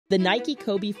The Nike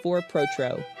Kobe 4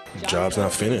 Protro Job's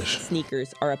not finished.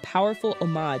 sneakers are a powerful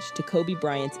homage to Kobe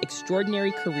Bryant's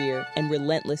extraordinary career and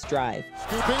relentless drive.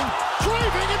 Scooping,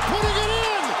 driving, and putting it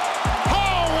in!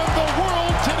 How in the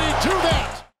world did he do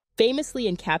that? Famously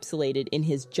encapsulated in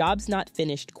his "Job's not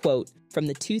finished" quote from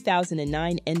the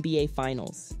 2009 NBA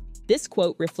Finals. This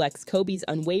quote reflects Kobe's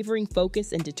unwavering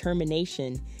focus and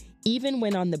determination, even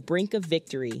when on the brink of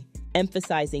victory,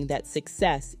 emphasizing that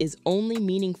success is only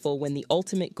meaningful when the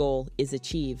ultimate goal is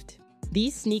achieved.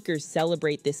 These sneakers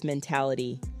celebrate this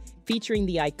mentality, featuring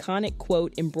the iconic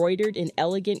quote embroidered in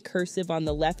elegant cursive on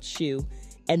the left shoe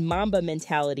and Mamba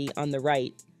mentality on the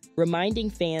right, reminding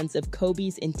fans of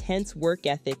Kobe's intense work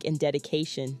ethic and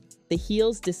dedication. The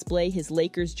heels display his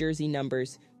Lakers jersey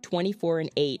numbers 24 and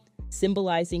 8,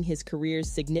 symbolizing his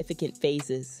career's significant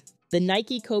phases. The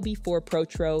Nike Kobe 4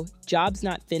 Protro Job's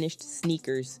Not Finished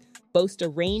sneakers boast a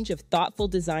range of thoughtful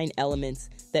design elements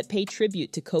that pay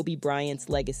tribute to Kobe Bryant's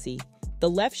legacy. The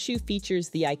left shoe features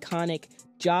the iconic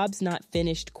 "Job's Not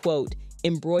Finished" quote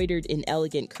embroidered in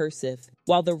elegant cursive,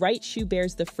 while the right shoe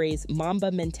bears the phrase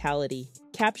Mamba mentality,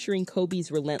 capturing Kobe's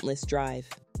relentless drive.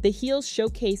 The heels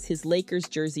showcase his Lakers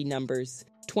jersey numbers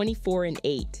 24 and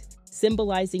 8,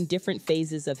 symbolizing different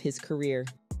phases of his career.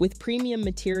 With premium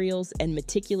materials and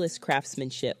meticulous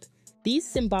craftsmanship, these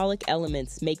symbolic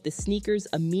elements make the sneakers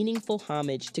a meaningful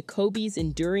homage to Kobe's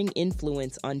enduring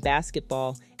influence on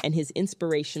basketball and his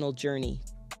inspirational journey.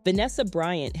 Vanessa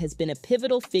Bryant has been a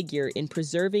pivotal figure in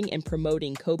preserving and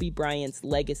promoting Kobe Bryant's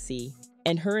legacy,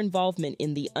 and her involvement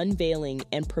in the unveiling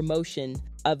and promotion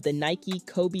of the Nike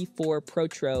Kobe 4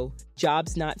 Protro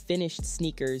Job's Not Finished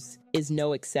sneakers is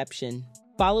no exception.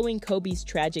 Following Kobe's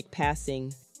tragic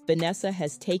passing, Vanessa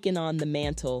has taken on the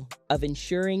mantle of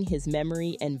ensuring his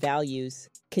memory and values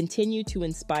continue to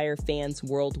inspire fans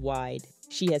worldwide.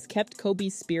 She has kept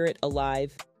Kobe's spirit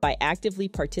alive by actively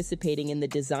participating in the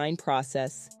design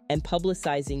process and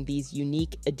publicizing these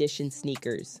unique edition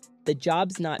sneakers. The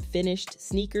Job's Not Finished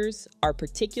sneakers are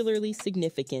particularly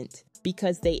significant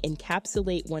because they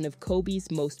encapsulate one of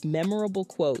Kobe's most memorable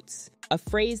quotes, a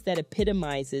phrase that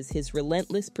epitomizes his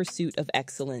relentless pursuit of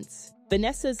excellence.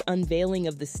 Vanessa's unveiling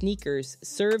of the sneakers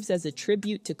serves as a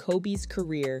tribute to Kobe's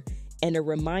career and a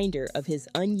reminder of his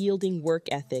unyielding work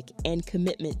ethic and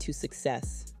commitment to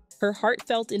success. Her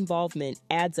heartfelt involvement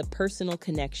adds a personal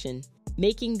connection,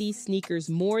 making these sneakers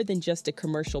more than just a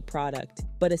commercial product,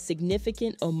 but a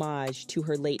significant homage to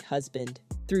her late husband.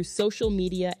 Through social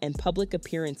media and public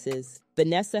appearances,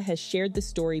 Vanessa has shared the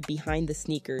story behind the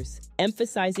sneakers,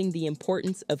 emphasizing the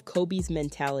importance of Kobe's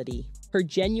mentality. Her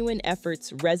genuine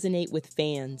efforts resonate with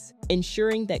fans,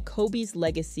 ensuring that Kobe's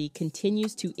legacy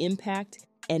continues to impact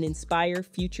and inspire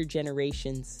future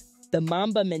generations. The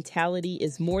Mamba mentality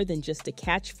is more than just a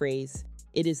catchphrase.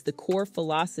 It is the core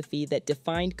philosophy that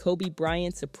defined Kobe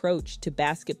Bryant's approach to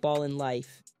basketball and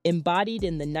life. Embodied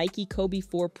in the Nike Kobe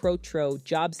 4 Protro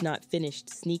Job's Not Finished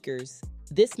sneakers,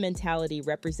 this mentality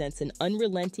represents an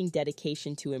unrelenting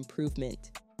dedication to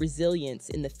improvement, resilience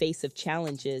in the face of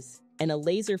challenges, and a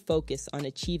laser focus on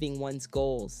achieving one's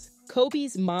goals.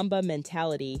 Kobe's Mamba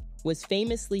mentality was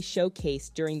famously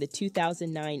showcased during the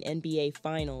 2009 NBA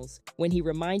Finals when he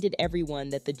reminded everyone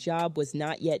that the job was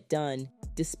not yet done,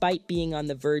 despite being on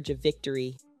the verge of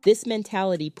victory. This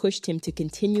mentality pushed him to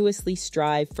continuously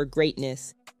strive for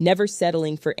greatness, never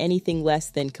settling for anything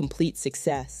less than complete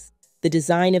success. The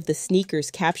design of the sneakers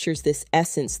captures this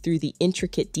essence through the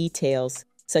intricate details,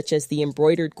 such as the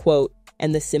embroidered quote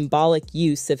and the symbolic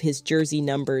use of his jersey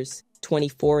numbers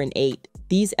 24 and 8.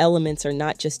 These elements are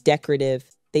not just decorative,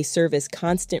 they serve as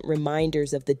constant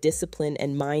reminders of the discipline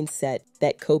and mindset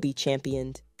that Kobe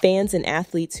championed. Fans and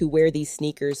athletes who wear these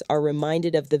sneakers are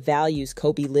reminded of the values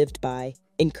Kobe lived by,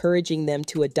 encouraging them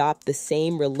to adopt the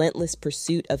same relentless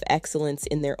pursuit of excellence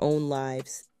in their own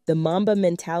lives. The Mamba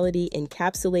mentality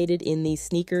encapsulated in these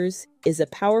sneakers is a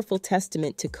powerful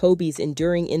testament to Kobe's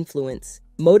enduring influence,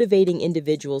 motivating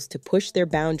individuals to push their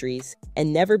boundaries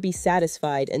and never be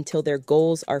satisfied until their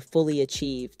goals are fully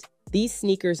achieved. These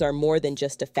sneakers are more than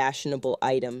just a fashionable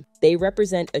item. They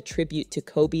represent a tribute to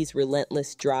Kobe's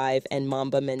relentless drive and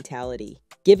Mamba mentality.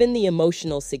 Given the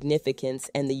emotional significance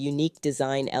and the unique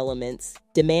design elements,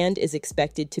 demand is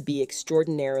expected to be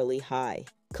extraordinarily high.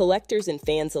 Collectors and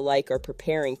fans alike are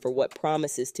preparing for what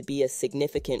promises to be a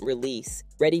significant release,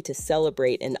 ready to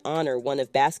celebrate and honor one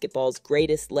of basketball's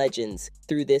greatest legends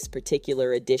through this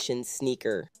particular edition's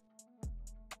sneaker.